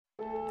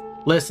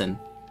listen,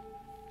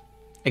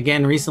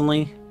 again,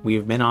 recently,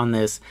 we've been on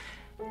this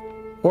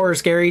horror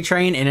scary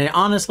train, and it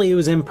honestly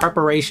was in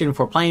preparation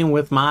for playing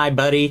with my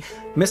buddy,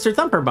 Mr.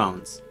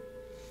 Thumperbones.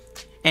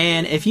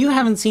 And if you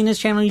haven't seen his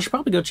channel, you should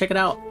probably go check it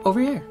out over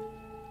here.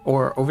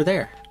 Or over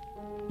there.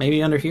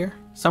 Maybe under here.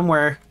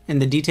 Somewhere in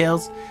the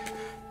details.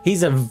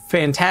 He's a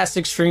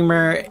fantastic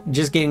streamer,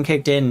 just getting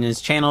kicked in, and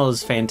his channel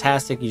is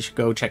fantastic. You should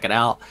go check it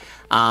out.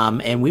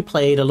 And we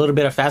played a little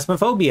bit of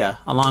Phasmophobia,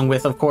 along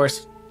with, of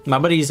course, my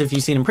buddies, if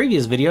you've seen in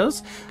previous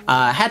videos,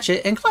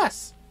 Hatchet and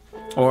Class.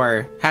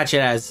 Or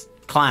Hatchet as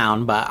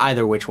Clown, but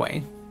either which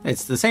way.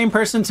 It's the same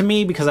person to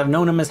me because I've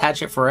known him as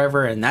Hatchet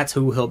forever, and that's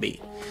who he'll be.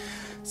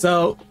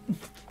 So,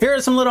 here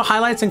are some little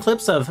highlights and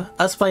clips of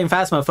us playing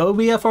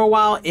Phasmophobia for a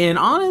while, and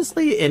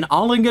honestly, in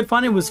all in good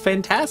fun, it was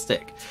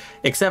fantastic.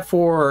 Except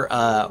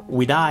for,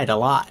 we died a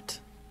lot.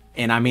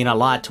 And I mean a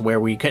lot to where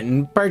we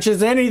couldn't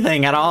purchase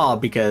anything at all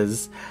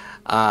because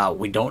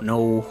we don't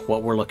know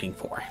what we're looking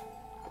for.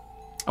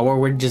 Or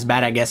we're just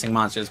bad at guessing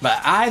monsters. But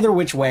either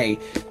which way,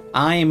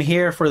 I am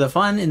here for the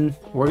fun, and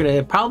we're going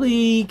to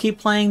probably keep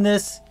playing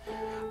this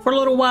for a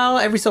little while,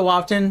 every so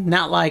often.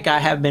 Not like I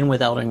have been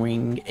with Elden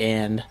Ring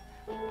and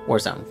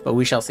Warzone, but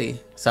we shall see.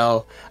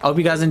 So, I hope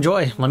you guys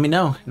enjoy. Let me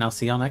know, and I'll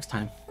see y'all next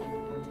time.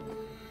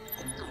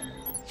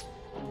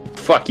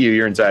 Fuck you,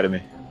 you're inside of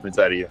me. I'm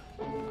inside of you.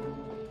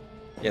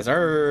 Yes,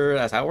 sir.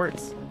 That's how it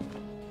works.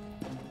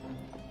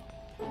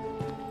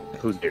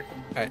 Who's here?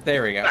 Alright,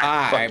 there we go.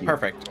 Alright,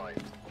 perfect.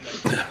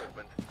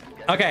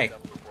 Okay.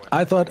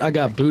 I thought I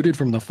got booted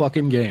from the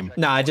fucking game.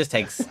 No, it just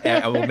takes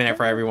a minute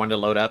for everyone to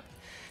load up.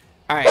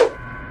 Alright.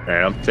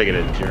 Alright, I'm taking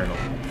a journal.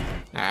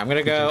 Alright, I'm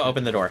gonna go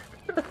open the door.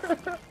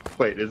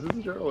 Wait, is this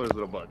a journal or is it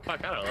a book?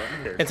 Fuck, I don't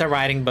know. It's a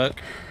writing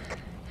book.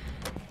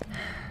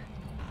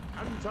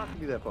 How do you talk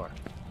to me that far?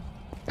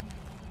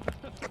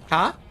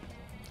 Huh?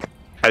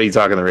 How do you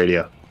talk on the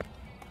radio?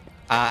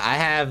 I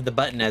have the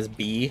button as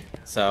B,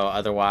 so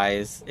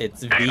otherwise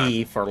it's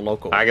V for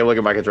local. I can look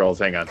at my controls.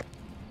 Hang on.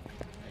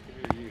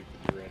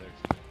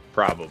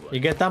 Probably. You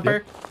good,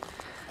 Thumper?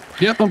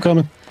 Yep, I'm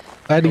coming.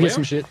 I had to get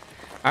some shit.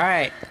 All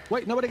right.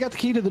 Wait, nobody got the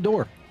key to the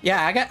door.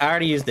 Yeah, I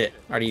already used it.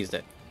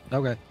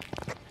 Okay.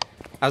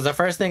 That was the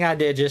first thing I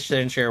did just to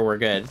ensure we're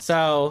good.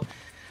 So,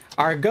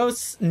 our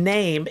ghost's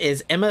name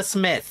is Emma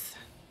Smith.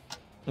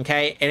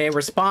 Okay, and it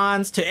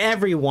responds to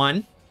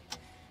everyone.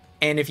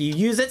 And if you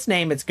use its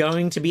name, it's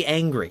going to be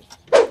angry.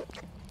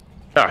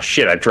 Oh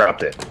shit, I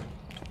dropped it.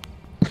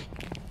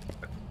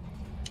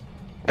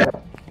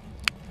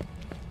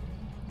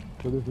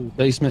 So this is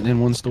basement in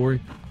one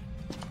story?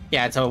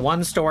 Yeah, it's a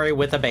one story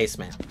with a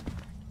basement.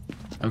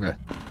 Okay.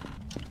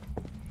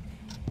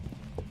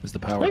 Is the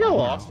power I think I on?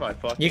 lost my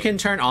fucking... You can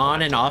turn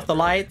on and off the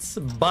lights,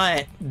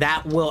 but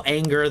that will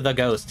anger the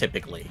ghost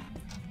typically.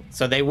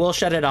 So they will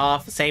shut it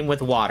off. Same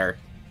with water.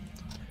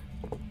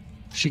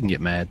 She can get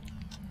mad.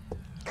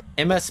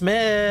 Emma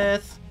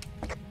Smith.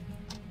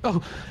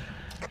 Oh,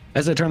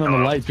 as I turn on the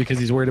lights because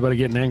he's worried about it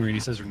getting angry and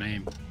he says her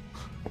name.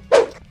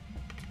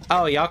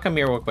 Oh, y'all come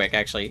here real quick,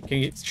 actually. Can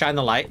you shine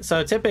the light?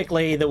 So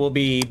typically there will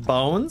be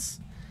bones,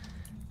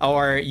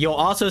 or you'll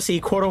also see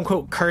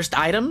quote-unquote cursed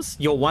items.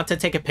 You'll want to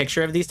take a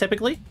picture of these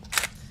typically.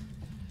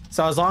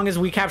 So as long as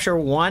we capture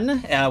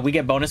one, we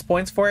get bonus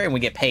points for it and we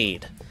get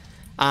paid.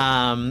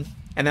 And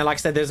then, like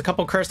I said, there's a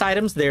couple cursed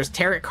items. There's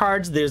tarot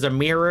cards, there's a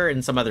mirror,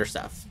 and some other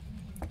stuff.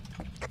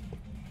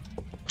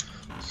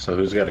 So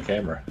who's got a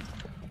camera?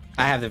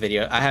 I have the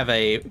video. I have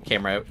a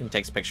camera and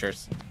takes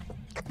pictures.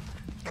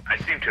 I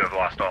seem to have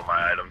lost all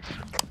my items.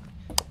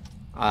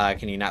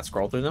 Can you not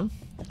scroll through them?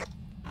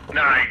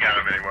 No, I ain't got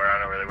them anymore. I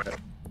don't really want to.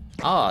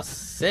 Oh,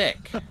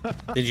 sick.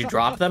 Did you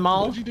drop them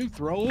all? What did you do?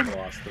 Throw them?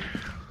 Lost them.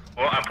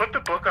 Well, I put the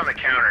book on the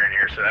counter in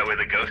here so that way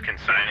the ghost can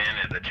sign in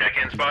at the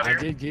check-in spot I here.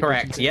 did get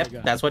Correct.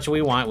 Yep, that's what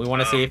we want. We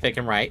want to see if it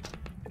can write.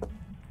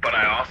 But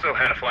I also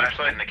had a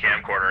flashlight and a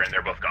camcorder, and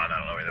they're both gone. I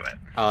don't know where they went.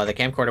 Oh, the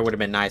camcorder would have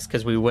been nice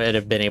because we would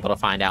have been able to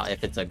find out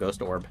if it's a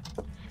ghost orb.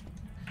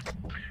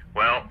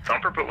 Well,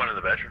 Thumper put one in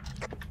the bedroom.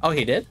 Oh,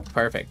 he did?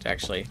 Perfect,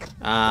 actually.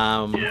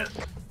 Yes.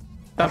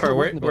 Thumper,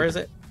 where is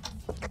it?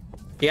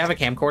 Do you have a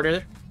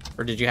camcorder?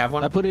 Or did you have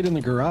one? I put it in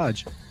the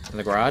garage. In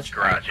the garage?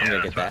 Garage, I'm yeah,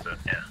 gonna get that's that. what I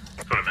said. Yeah,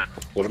 that's what I meant.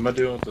 What am I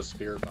doing with the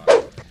spirit box?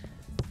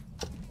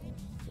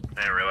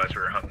 I didn't realize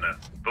we were hunting a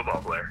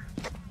football player.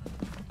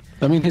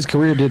 I mean, his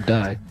career did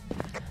die.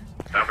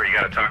 Thumper, you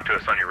gotta talk to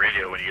us on your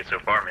radio when you get so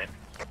far, man.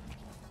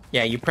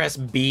 Yeah, you press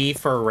B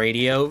for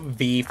radio,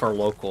 V for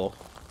local.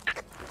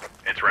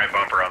 It's right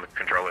bumper on the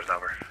controller's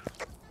number.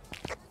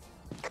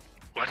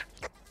 What?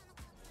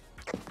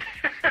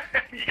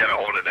 You gotta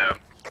hold it down.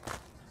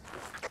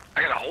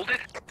 I gotta hold it?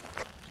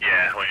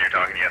 Yeah, when you're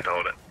talking, you have to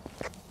hold it.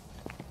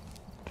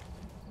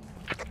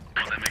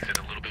 Well, that makes it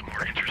a little bit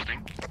more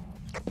interesting.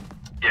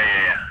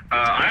 Yeah.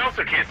 I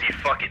also can't see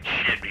fucking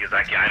shit because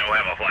I don't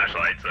have a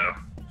flashlight, so...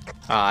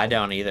 I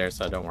don't either,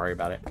 so don't worry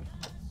about it.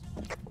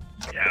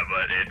 Yeah,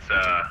 but it's,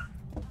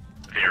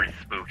 very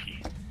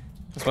spooky.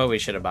 That's what we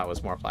should have bought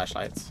was more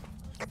flashlights.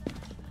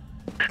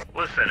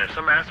 Listen, if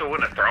some asshole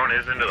wouldn't have thrown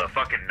his into the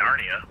fucking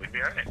Narnia, we'd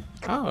be alright.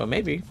 Oh,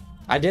 maybe.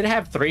 I did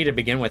have 3 to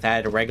begin with. I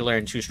had a regular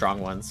and 2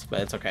 strong ones, but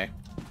it's okay.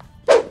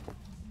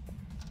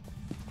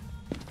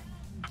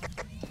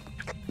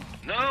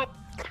 Nope.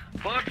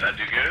 Fuck, that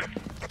do good.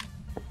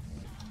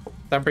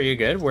 Thumper, you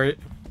good? Where'd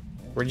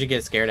you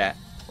get scared at?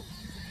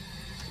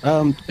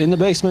 In the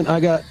basement, I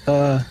got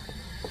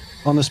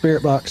on the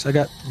spirit box. I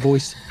got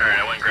voice. All right,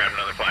 I went and grabbed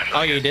another flashlight.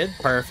 Oh, you did?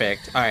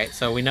 Perfect. All right,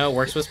 so we know it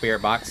works with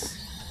spirit box.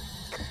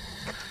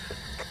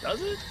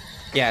 Does it?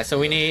 Yeah, so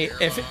we need,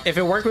 if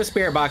it worked with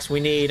spirit box, we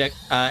need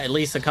at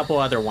least a couple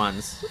other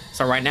ones.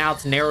 So right now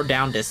it's narrowed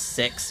down to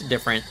 6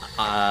 different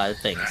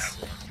things.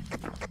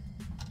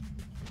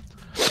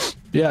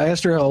 Yeah, I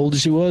asked her how old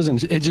she was,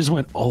 and it just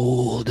went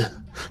old.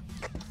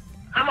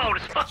 I'm old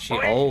as fuck, She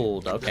boy.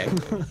 old, okay.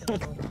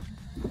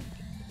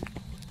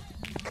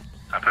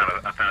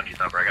 I found you,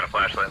 Thumper. I got a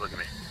flashlight. Look at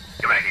me.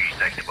 Come back here, you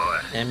sexy boy.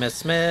 Emma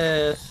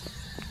Smith.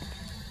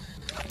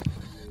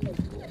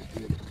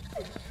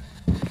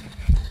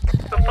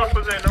 What the fuck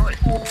was that noise?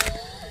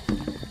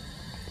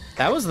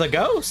 That was the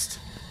ghost.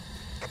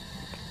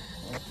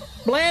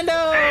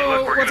 Blando, Hey,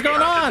 look, we're what's gonna going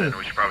be hunted on? then.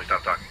 We should probably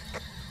stop talking.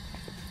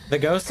 The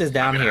ghost is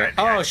down I'm gonna here. hide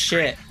behind Oh the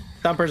shit, screen.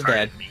 Thumper's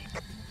dead. Alright, me.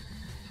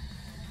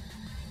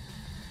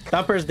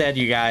 Thumper's dead,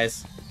 you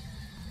guys.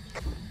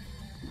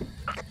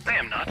 I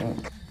am not.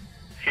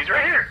 He's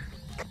right here.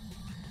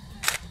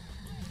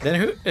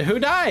 Then who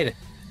died?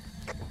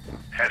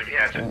 Had to be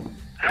Hatchet.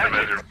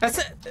 Hatchet. That's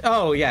it.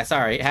 Oh yeah,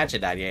 sorry,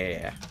 Hatchet died.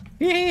 Yeah.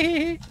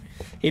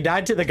 He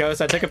died to the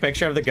ghost. I took a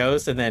picture of the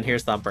ghost, and then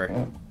here's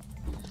Thumper.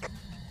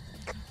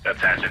 That's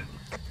Hatchet.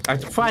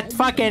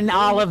 Fucking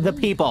all of the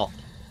people.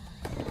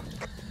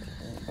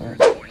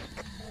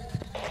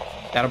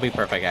 That'll be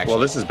perfect, actually.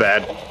 Well, this is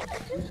bad.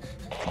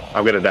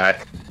 I'm gonna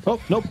die. Oh,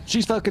 nope,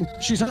 she's hunting.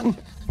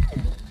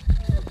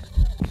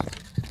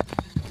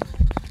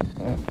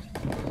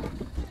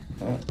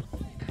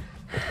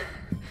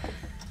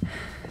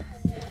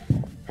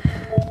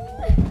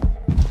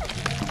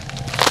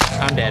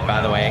 I'm dead,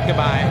 by the way.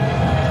 Goodbye.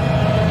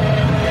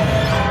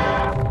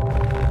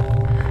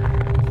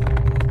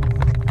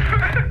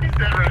 He's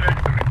dead right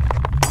next to me.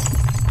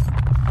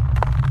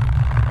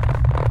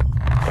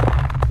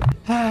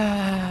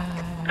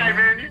 Hey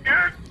man, you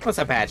good? What's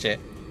up, Hatchet?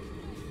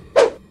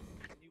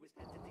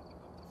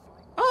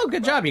 Oh,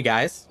 good job, you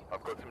guys.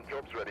 I've got some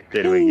jobs ready.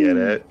 Did we get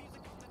it?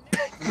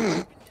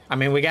 I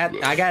mean,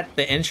 I got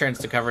the insurance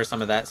to cover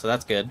some of that, so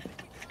that's good.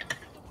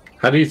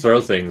 How do you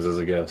throw things as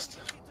a ghost?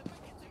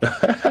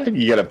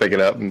 You gotta pick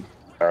it up and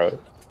throw it.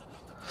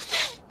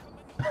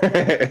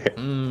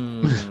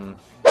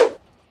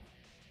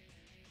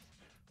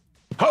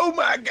 Oh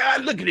my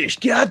god, look at this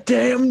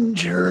goddamn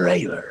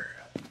trailer.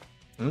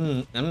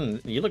 You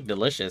look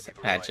delicious,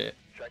 Hatchet.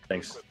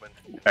 Thanks.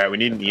 All right, we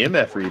need an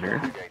EMF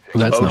reader.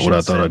 That's not what I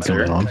Motion thought I'd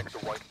sensor, come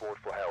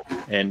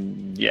on.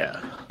 And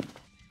yeah,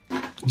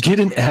 Get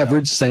an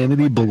average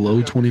sanity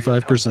below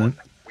 25%.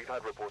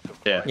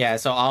 yeah. Yeah,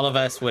 so all of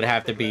us would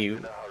have to be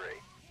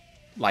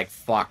like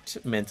fucked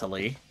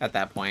mentally at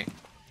that point.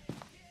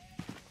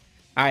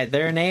 All right,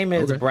 their name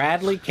is Okay.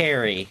 Bradley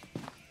Carey.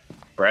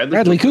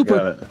 Bradley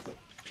Cooper.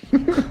 Got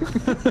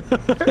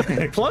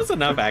it. Close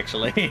enough,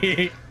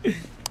 actually.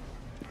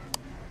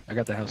 I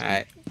got the house. All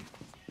right,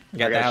 I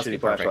got the got house a key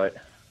shitty perfect. flashlight.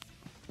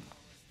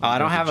 Oh, I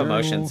don't have a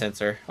motion Journal.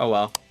 sensor. Oh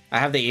well, I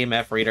have the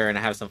EMF reader and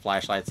I have some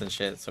flashlights and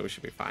shit, so we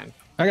should be fine.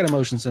 I got a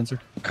motion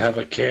sensor. I have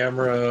a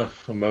camera,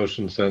 a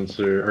motion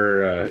sensor,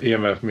 or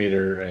EMF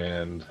meter,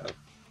 and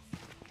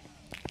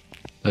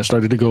I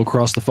started to go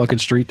across the fucking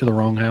street to the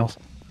wrong house.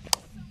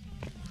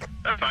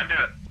 That's fine, do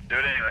it. Do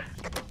it anyway.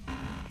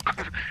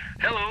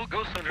 Hello,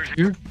 Ghost Hunters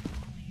Here.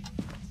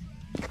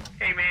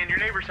 Hey man, your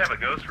neighbors have a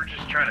ghost. We're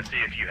just trying to see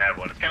if you have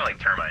one. It's kind of like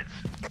termites.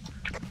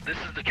 This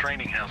is the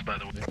training house, by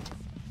the way.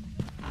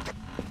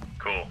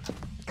 Cool.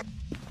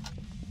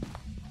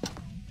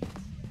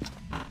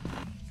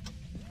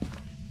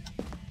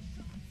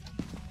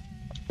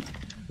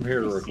 I'm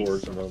here to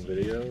record some of the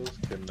videos.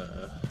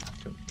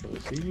 Can we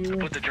see you?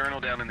 Put the journal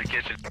down in the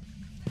kitchen.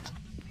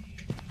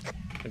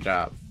 Good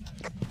job.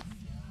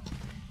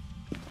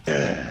 I'm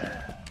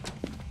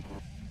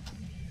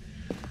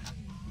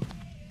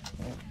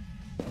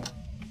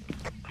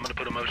gonna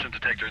put a motion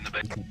detector in the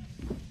bed.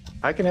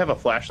 I can have a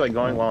flashlight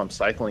going while I'm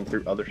cycling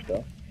through other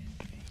stuff.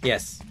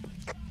 Yes.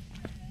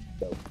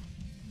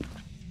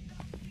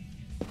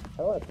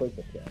 How do I place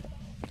the camera?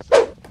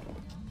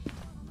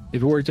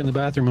 If it worked in the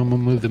bathroom, I'm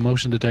gonna move the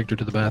motion detector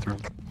to the bathroom.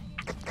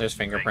 There's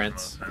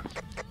fingerprints.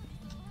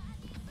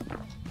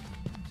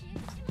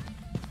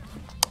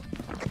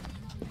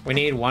 We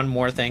need one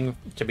more thing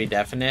to be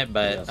definite,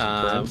 but Yeah,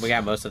 some prints. we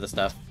got most of the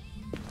stuff.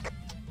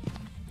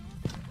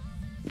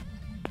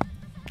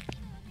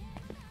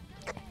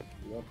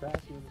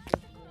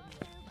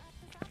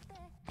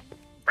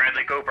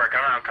 Bradley Cooper,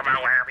 come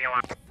out wherever you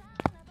want.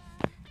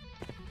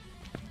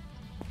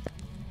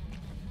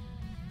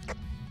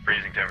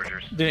 Freezing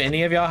temperatures. Do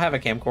any of y'all have a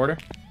camcorder?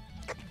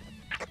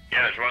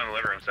 Yeah, there's one in the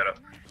living room set up.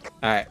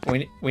 All right,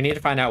 we need to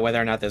find out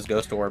whether or not there's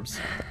ghost orbs.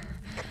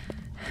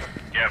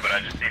 Yeah, but I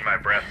just need my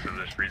breath, so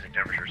there's freezing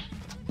temperatures.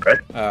 Right?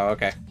 Oh,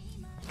 okay.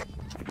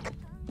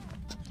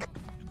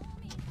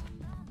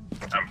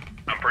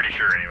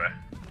 sure anyway.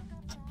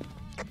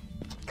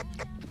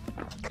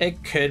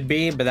 It could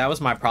be, but that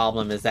was my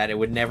problem, is that it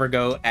would never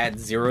go at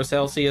 0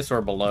 Celsius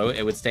or below.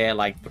 It would stay at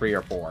like 3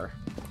 or 4.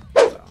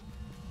 So,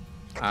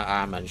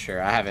 I'm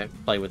unsure. I haven't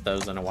played with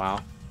those in a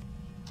while.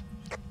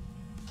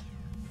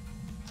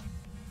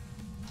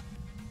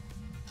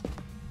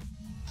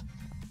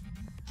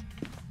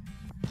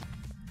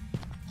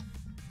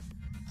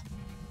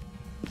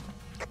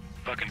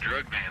 Fucking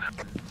drug man.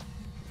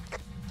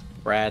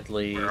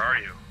 Bradley. Where are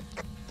you?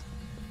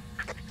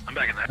 I'm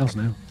back in that. House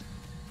now.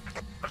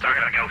 I'm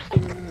talking to Ghost.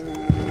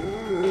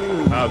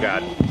 Oh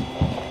god.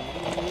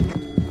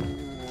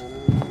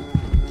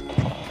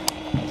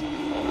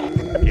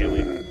 I can't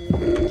leave.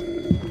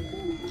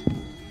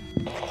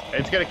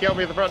 It's gonna kill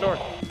me at the front door.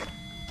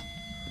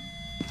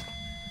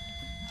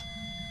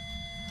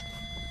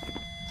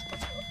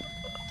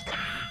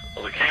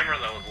 Well, the camera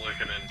that was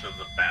looking into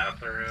the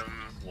bathroom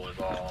was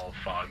all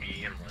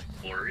foggy and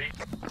like blurry.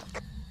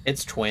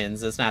 It's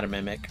twins. It's not a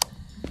mimic.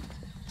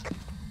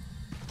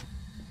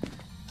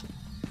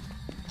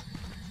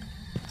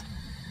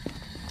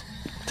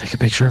 Take a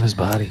picture of his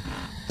body.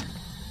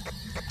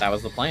 That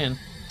was the plan.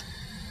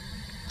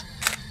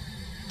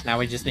 Now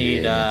we just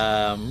need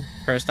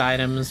cursed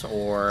items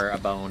or a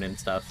bone and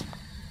stuff.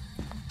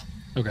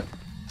 Okay.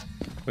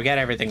 We got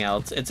everything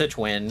else. It's a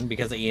twin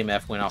because the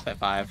EMF went off at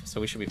 5,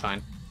 so we should be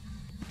fine.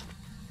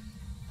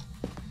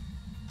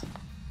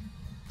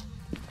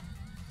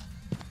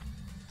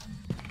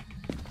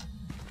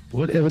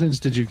 What evidence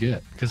did you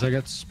get? Because I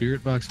got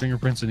spirit box,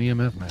 fingerprints, and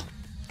EMF, man.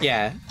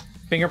 Yeah.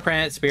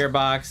 Fingerprint, spirit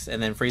box,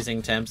 and then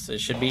freezing temps.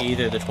 It should be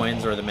either the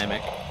twins or the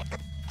mimic.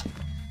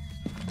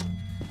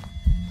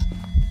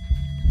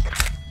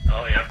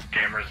 Oh yeah,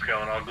 camera's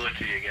going all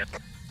glitchy again.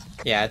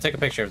 Yeah, I took a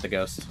picture of the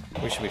ghost.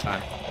 We should be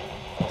fine.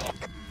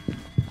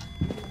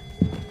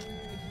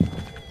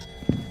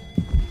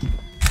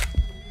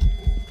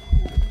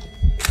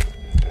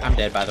 I'm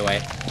dead, by the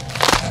way.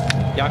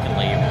 Y'all can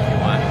leave if you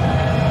want.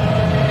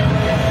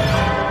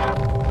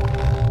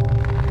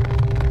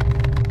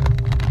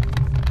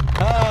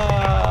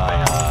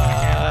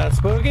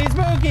 Spooky,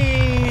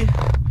 spooky!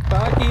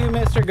 Fuck you,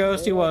 Mr.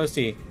 Ghosty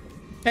Wosty.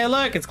 Hey,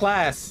 look, it's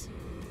class.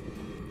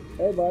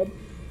 Hey, bud.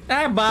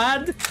 Hey,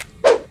 bud.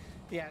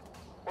 Yeah.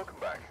 Welcome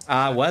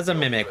back. Was a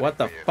mimic. What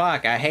the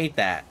fuck? I hate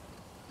that.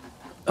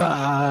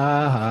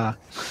 I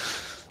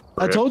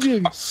told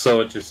you. So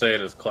what you're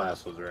saying is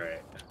class was right.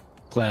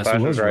 Class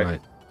Class was was right.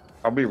 right.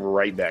 I'll be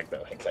right back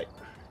though. Hang tight.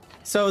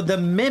 So the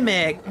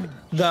mimic,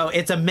 though,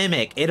 it's a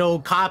mimic. It'll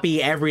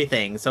copy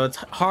everything. So it's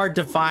hard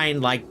to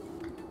find, like,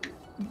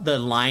 the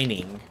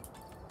lining.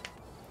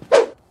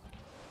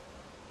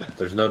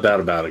 There's no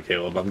doubt about it,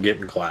 Caleb. I'm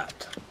getting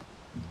clapped.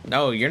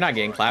 No, you're not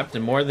getting clapped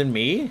and more than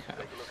me.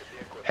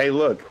 Hey,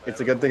 look,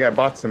 it's a good thing I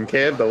bought some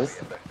candles.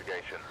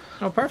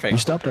 Oh, You perfect.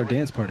 stopped our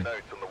dance party.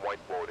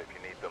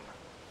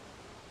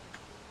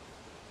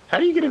 How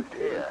do you get a...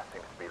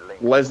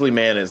 Leslie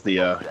Mann is the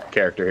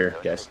character here,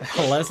 guys.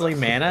 Leslie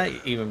Manna,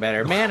 even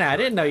better. Manna, I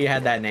didn't know you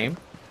had that name.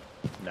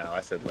 No, I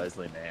said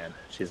Leslie Mann.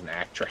 She's an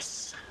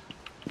actress.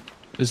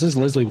 This is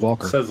Leslie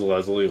Walker. It says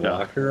Leslie No,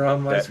 Walker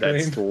on my screen.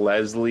 That's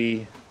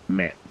Leslie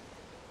Mann.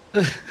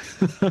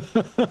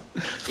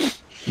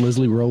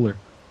 Leslie Roller.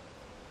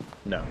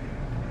 No.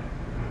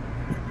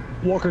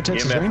 Walker,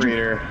 Texas EMF Ranger.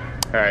 reader.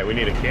 All right, we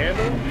need a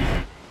candle.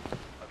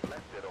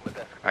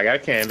 I got a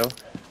candle.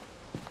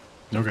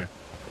 Okay.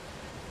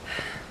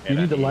 You And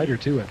I need the lighter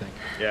too, I think.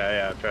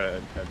 Yeah, I'm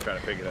trying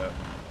to pick it up.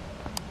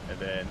 And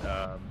then,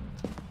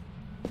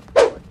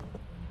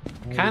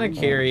 Kind of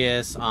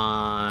curious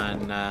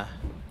on...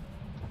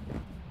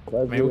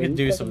 maybe we could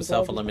do some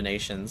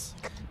self-eliminations.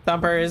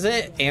 Thumper, is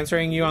it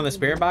answering you on the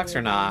spirit box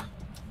or nah?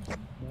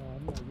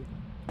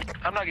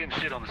 I'm not getting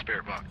shit on the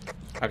spirit box.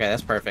 Okay,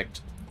 that's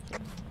perfect.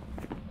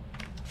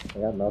 I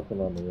got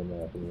nothing on the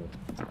EMF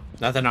here.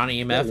 Nothing on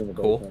EMF?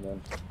 Cool.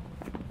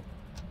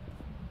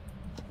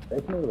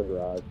 Take me to the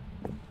garage.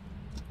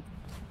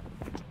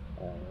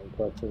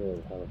 Question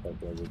is how the fuck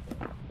do I get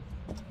there?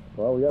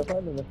 Well, we gotta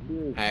find the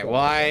mysterious. Alright,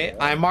 well,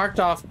 I marked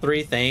off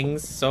 3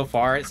 things. So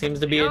far, it seems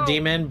to be a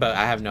demon, but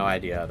I have no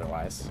idea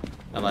otherwise.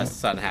 Unless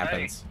something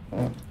happens.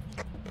 Gotcha,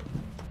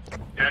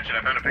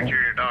 I found a picture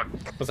of your dog.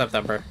 What's up,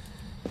 Thumper?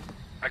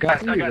 I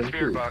got a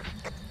spirit box.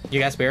 You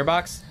got spirit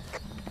box?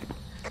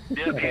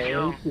 Yeah, he's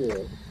young.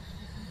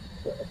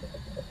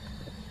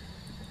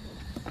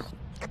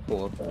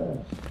 Cool.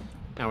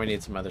 Now we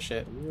need some other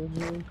shit.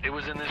 It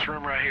was in this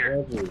room right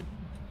here.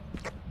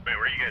 Wait,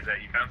 where are you guys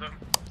at? You found something?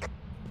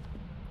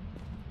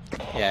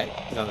 Yeah,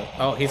 he's on the...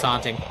 Oh, he's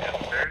haunting.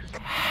 Upstairs?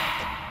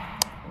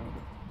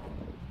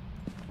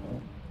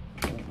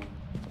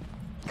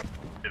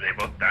 Did they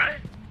both die?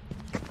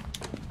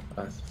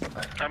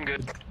 I'm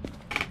good.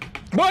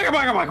 Booga,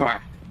 booga,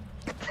 booga.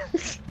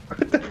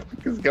 what the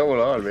fuck is going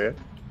on, man?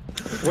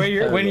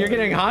 When you're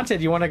getting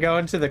haunted, you want to go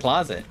into the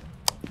closet.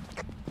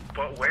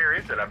 But where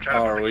is it? I'm trying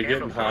to Are find we the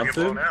candle getting before I get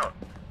blown haunted?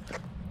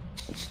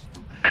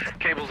 out.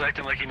 Cable's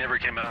acting like he never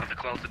came out of the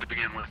closet to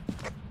begin with.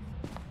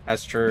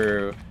 That's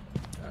true.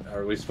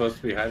 Are we supposed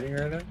to be hiding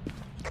right now?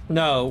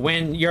 No,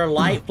 when your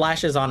light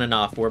flashes on and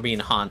off, we're being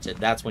haunted.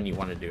 That's when you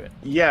want to do it.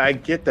 Yeah, I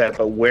get that,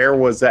 but where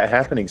was that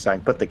happening so I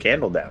can put the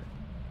candle down?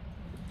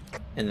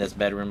 In this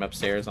bedroom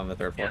upstairs on the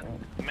 3rd floor.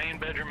 Yeah, main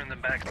bedroom in the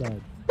back.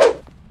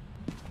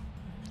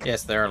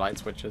 Yes, there are light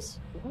switches.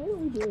 Why are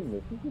we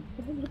doing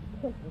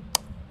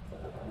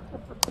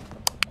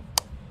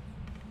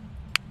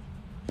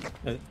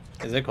this?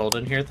 Is it cold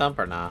in here, Thump,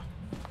 or nah?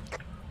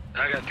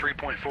 I got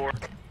 3.4.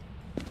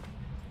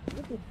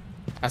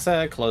 That's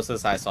the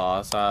closest I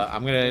saw, so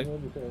I'm gonna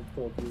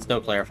still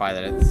clarify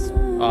that it's...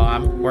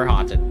 Oh, we're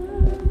haunted.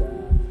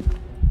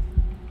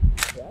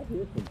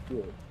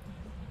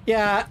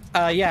 Yeah,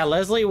 yeah,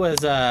 Leslie was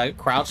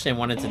crouched and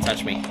wanted to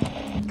touch me.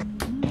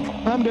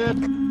 I'm dead.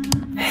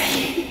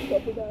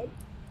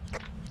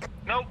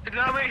 Nope, it's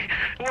not me.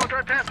 It walked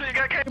right past me. You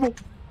got cable.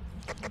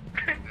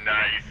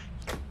 Nice.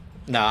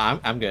 No,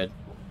 I'm good.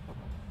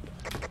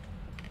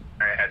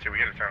 Alright, Hatchet, we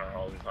gotta turn on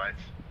all these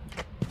lights.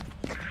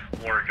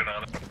 Working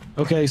on it.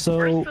 Okay,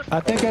 so I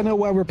think I know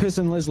why we're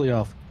pissing Leslie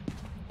off.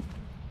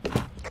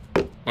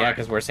 Yeah,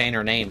 because we're saying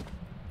her name.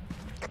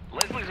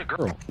 Leslie's a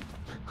girl.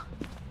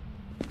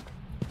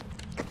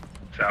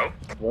 So?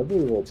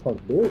 Leslie's a little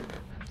punk bitch.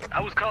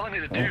 I was calling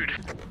it a dude.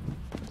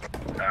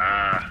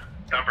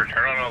 Thumper,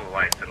 turn on all the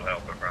lights. It'll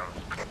help, I promise.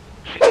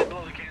 She did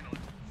blow the candle.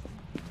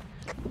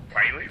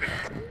 Why are you leaving?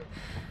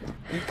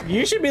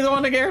 You should be the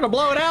one to get her to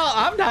blow it out.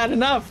 I've had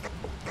enough.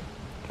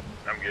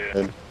 I'm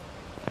good.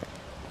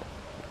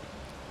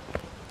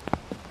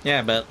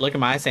 Yeah, but look at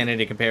my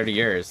sanity compared to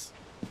yours.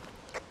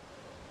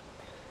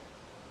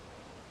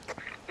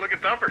 Look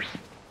at Thumper's.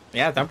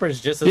 Yeah,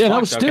 Thumper's just as Yeah, fucked, I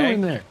was still okay?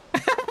 in there.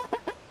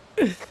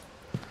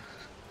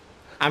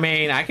 I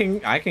mean, I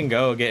can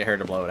go get her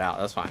to blow it out.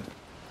 That's fine.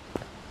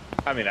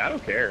 I mean, I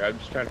don't care. I'm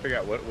just trying to figure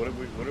out what are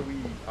we?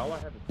 All I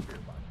have is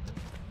spirit box.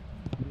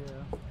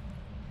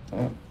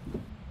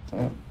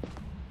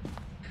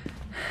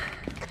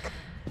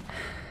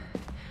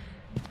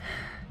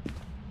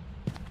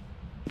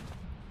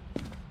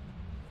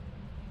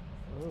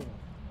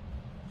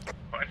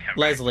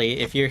 Leslie,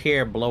 if you're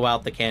here, blow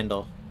out the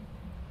candle.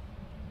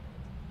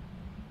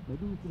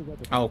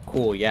 Oh,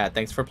 cool. Yeah,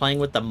 thanks for playing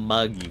with the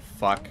mug, you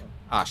fuck.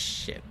 Ah,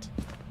 shit.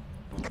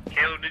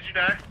 Caleb, did you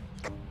die?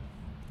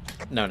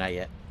 No, not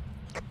yet.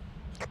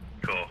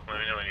 Cool. Let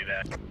me know when you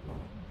die.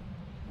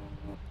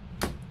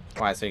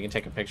 Why, so you can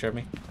take a picture of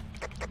me?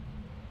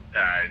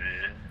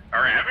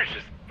 Our average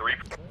is 3.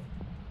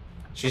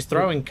 She's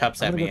throwing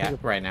cups at me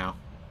right now.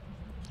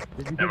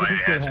 Did you That might be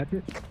Hatchet.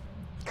 Hatchet?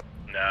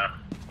 No.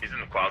 He's in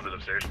the closet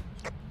upstairs.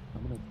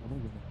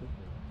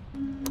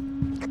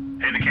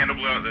 Hey, the candle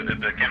blew out.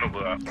 The candle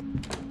blew out.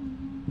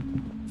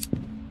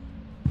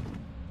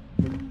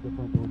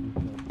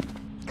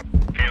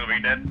 Caleb, are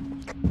you dead?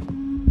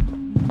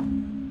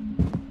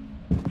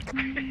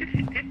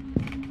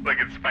 Look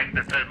at Spike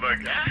the head. Look.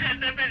 Ah,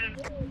 that vision.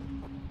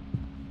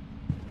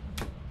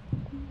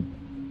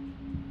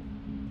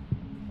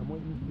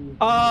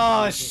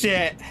 Oh,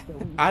 shit.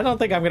 I don't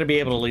think I'm going to be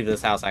able to leave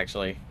this house,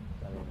 actually.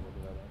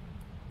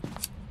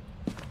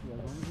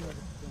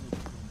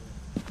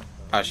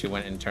 Oh, she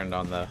went and turned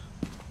on the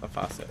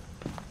faucet.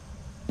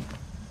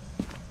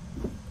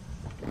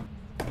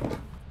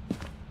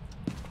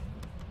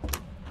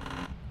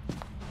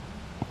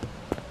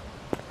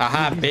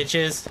 Aha,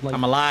 bitches.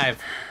 I'm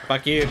alive.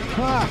 Fuck you.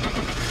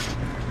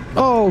 Ah.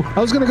 Oh, I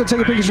was gonna go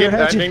take a picture of I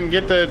Hatchet. didn't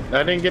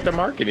get to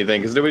mark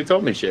anything because nobody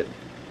told me shit.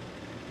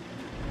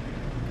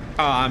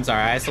 Oh, I'm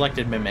sorry. I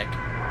selected Mimic.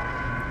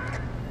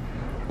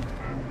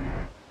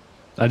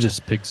 I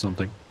just picked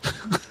something.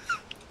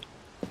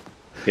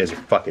 You guys are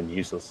fucking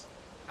useless.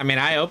 I mean,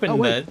 I opened Oh,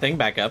 the wait. thing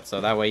back up, so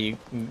that way you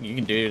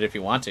can do it if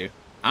you want to.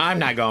 I'm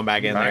not going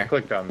back in I there.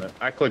 clicked on the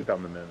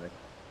mimic.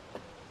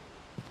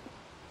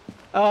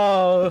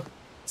 Oh,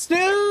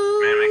 Snoopy,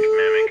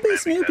 Mimic,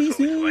 Snoopy, that's what we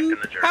select in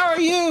Snoop. the journal. How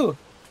are you?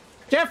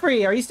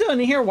 Jeffrey, are you still in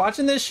here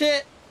watching this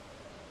shit?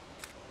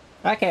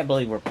 I can't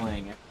believe we're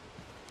playing it.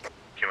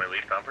 Can we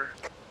leave Thumper?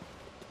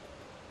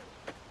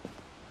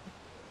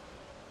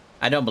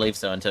 I don't believe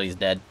so until he's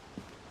dead.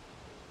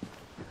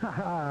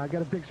 I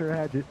got a picture of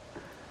Hatchet.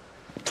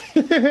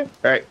 All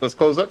right, let's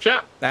close up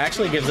shop. That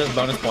actually gives us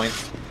bonus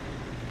points.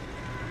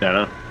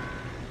 No.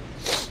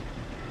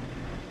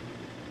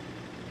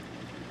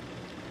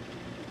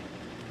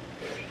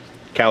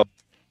 Cal.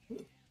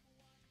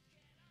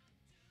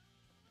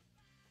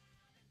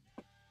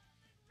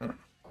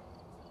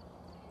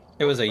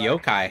 It was a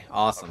yokai.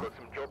 Awesome.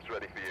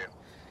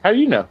 How do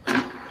you know?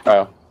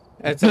 Oh.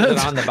 It says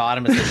it on the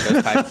bottom. It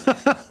says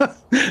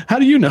yokai. How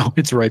do you know?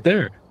 It's right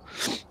there.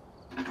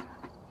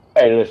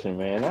 Hey, listen,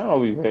 man. I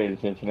don't be paying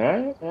attention,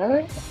 all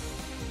right?